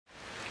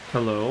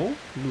Hello?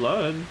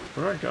 Blood?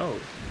 Where'd I go?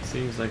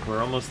 Seems like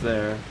we're almost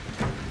there.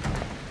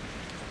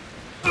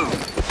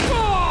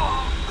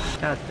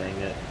 God dang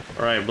it.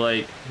 Alright,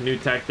 Blake. New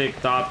tactic.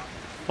 Stop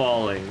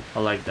falling. I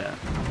like that.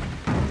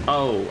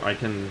 Oh, I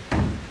can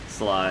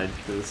slide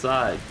to the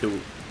side. Do.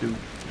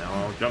 Now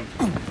I'll jump.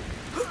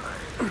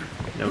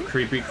 No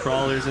creepy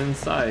crawlers in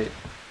sight.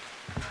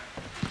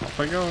 Off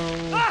I go.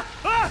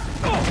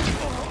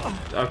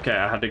 Okay,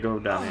 I had to go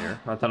down here.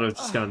 I thought I was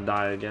just gonna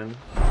die again.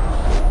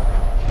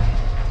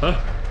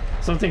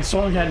 Something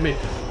swung at me.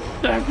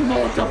 There's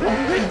multiple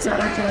things that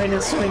are trying to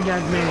swing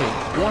at me.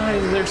 Why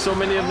is there so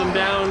many of them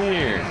down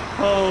here?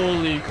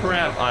 Holy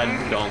crap. I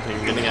don't think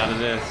I'm getting out of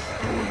this.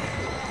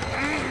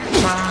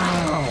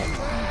 Wow.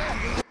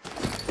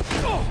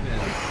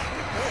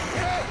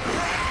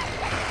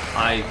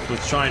 I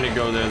was trying to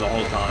go there the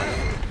whole time.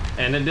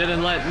 And it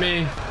didn't let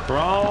me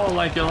crawl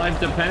like your life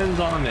depends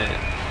on it.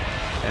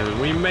 And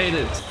we made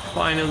it.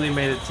 Finally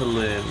made it to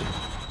Lynn.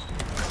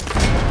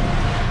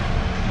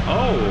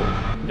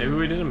 Oh, maybe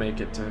we didn't make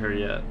it to her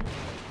yet.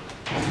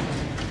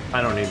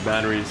 I don't need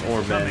batteries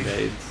or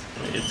band-aids.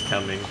 It's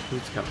coming.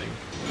 Who's coming?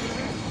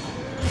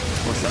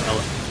 What's the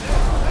hell?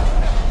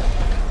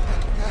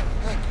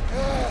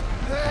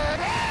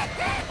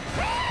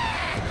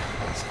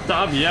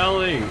 Stop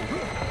yelling.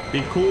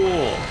 Be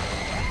cool.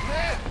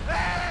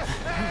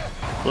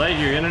 Blake,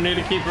 you're gonna need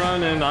to keep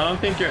running. I don't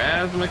think your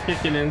asthma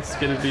kicking in's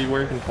gonna be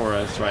working for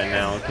us right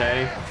now,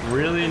 okay?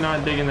 Really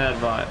not digging that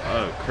vibe.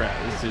 Oh crap,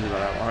 this dude's about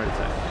to have a heart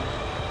attack.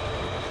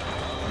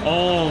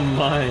 Oh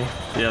my.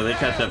 Yeah, they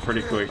catch that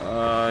pretty quick.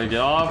 Get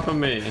off of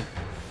me.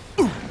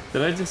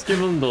 Did I just give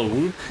them the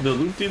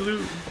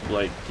loop-de-loop?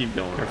 Like, keep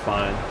going, you're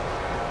fine.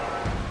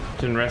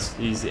 Can rest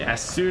easy as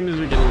soon as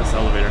we get in this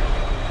elevator.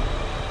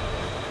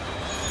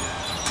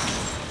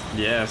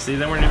 Yeah, see,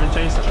 they weren't even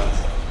chasing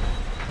us.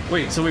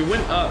 Wait, so we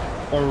went up,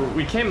 or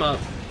we came up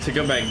to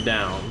go back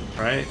down,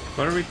 right?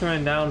 What are we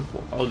coming down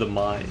for? Oh, the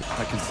mine.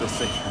 I can still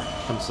see her.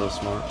 I'm so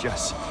smart.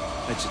 Jess.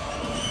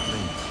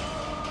 Lynn.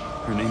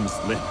 Her name's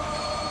Lynn.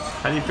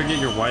 How do you forget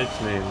your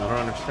wife's name? I don't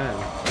understand.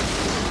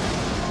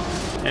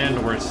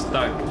 And we're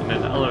stuck in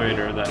an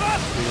elevator that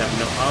we have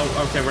no...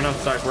 Oh, okay, we're not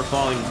stuck. We're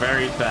falling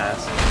very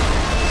fast.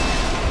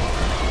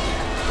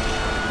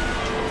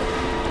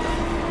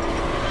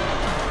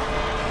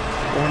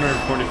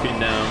 440 feet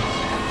down.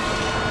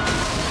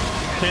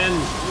 Can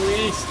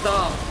we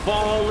stop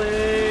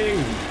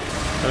falling?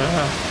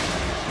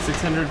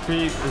 600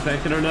 feet. Is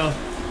that good or no?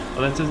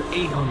 Oh, that says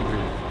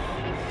 800.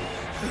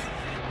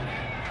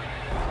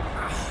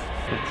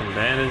 Get some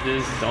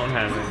bandages. Don't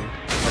have any.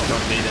 I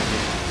don't need any.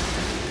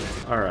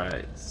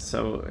 Alright,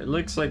 so it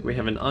looks like we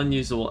have an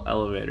unusable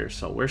elevator,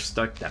 so we're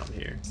stuck down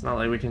here. It's not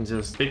like we can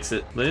just fix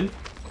it. Lynn?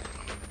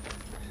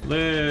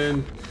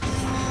 Lynn!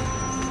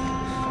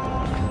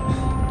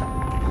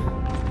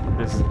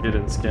 This is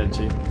getting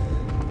sketchy.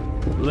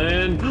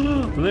 Lynn!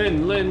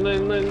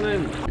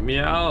 Lynn! Get me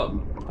out!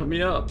 Put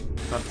me up!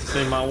 I have to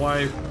save my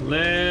wife.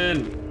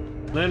 Lynn!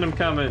 Lynn, I'm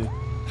coming.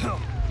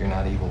 You're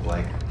not evil,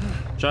 Blake.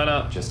 Shut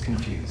up. Just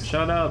confused.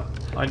 Shut up.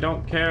 I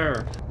don't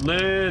care.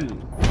 Lynn!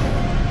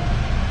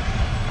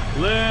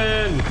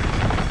 Lynn!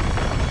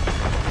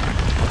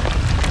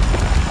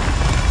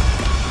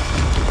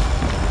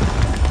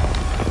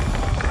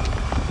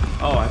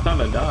 Oh, I thought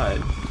I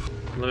died.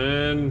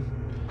 Lynn,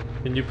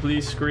 can you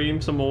please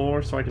scream some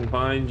more so I can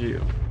find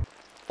you?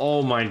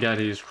 Oh my god,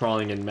 he's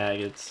crawling in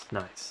maggots.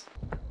 Nice.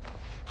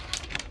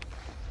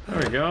 There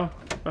we go.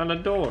 Found a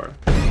door.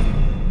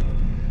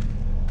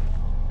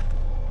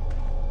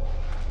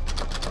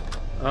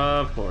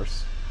 Of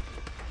course.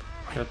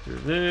 Got through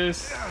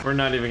this. We're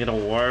not even gonna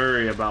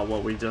worry about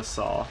what we just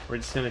saw. We're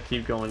just gonna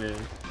keep going in.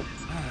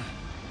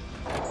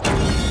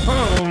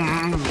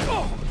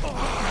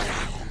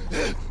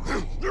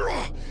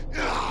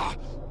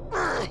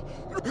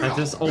 I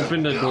just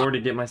opened the door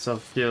to get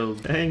myself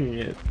killed. Dang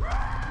it.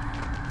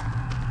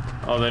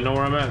 Oh, they know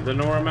where I'm at. They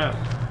know where I'm at.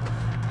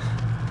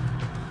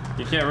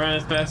 You can't run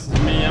as fast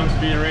as me. I'm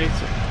Speed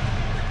Racer.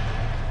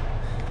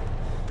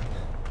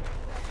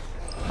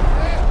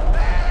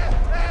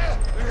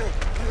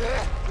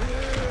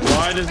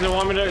 Why does it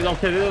want me to?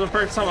 Okay, this is the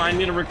first time I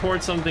need to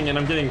record something and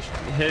I'm getting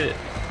hit.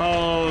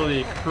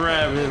 Holy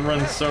crap, it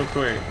runs so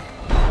quick.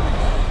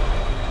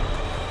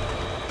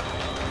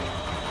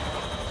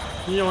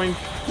 Yoink.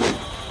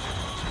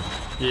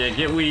 Yeah,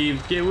 get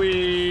weaved, get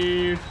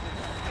weaved.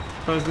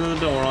 Closing the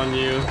door on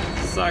you.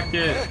 Suck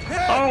it.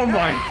 Oh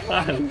my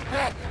god.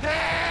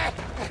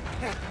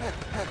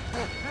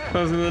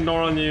 Closing the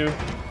door on you.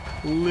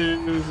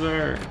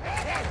 Loser.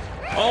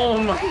 Oh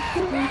my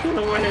god, get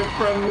away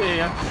from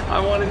me. I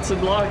wanted to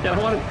block it. I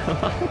wanted to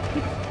block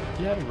it.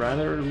 Yeah, I'd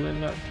rather Lynn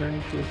not turn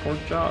into a pork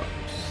chop.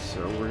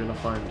 So we're gonna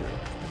find her.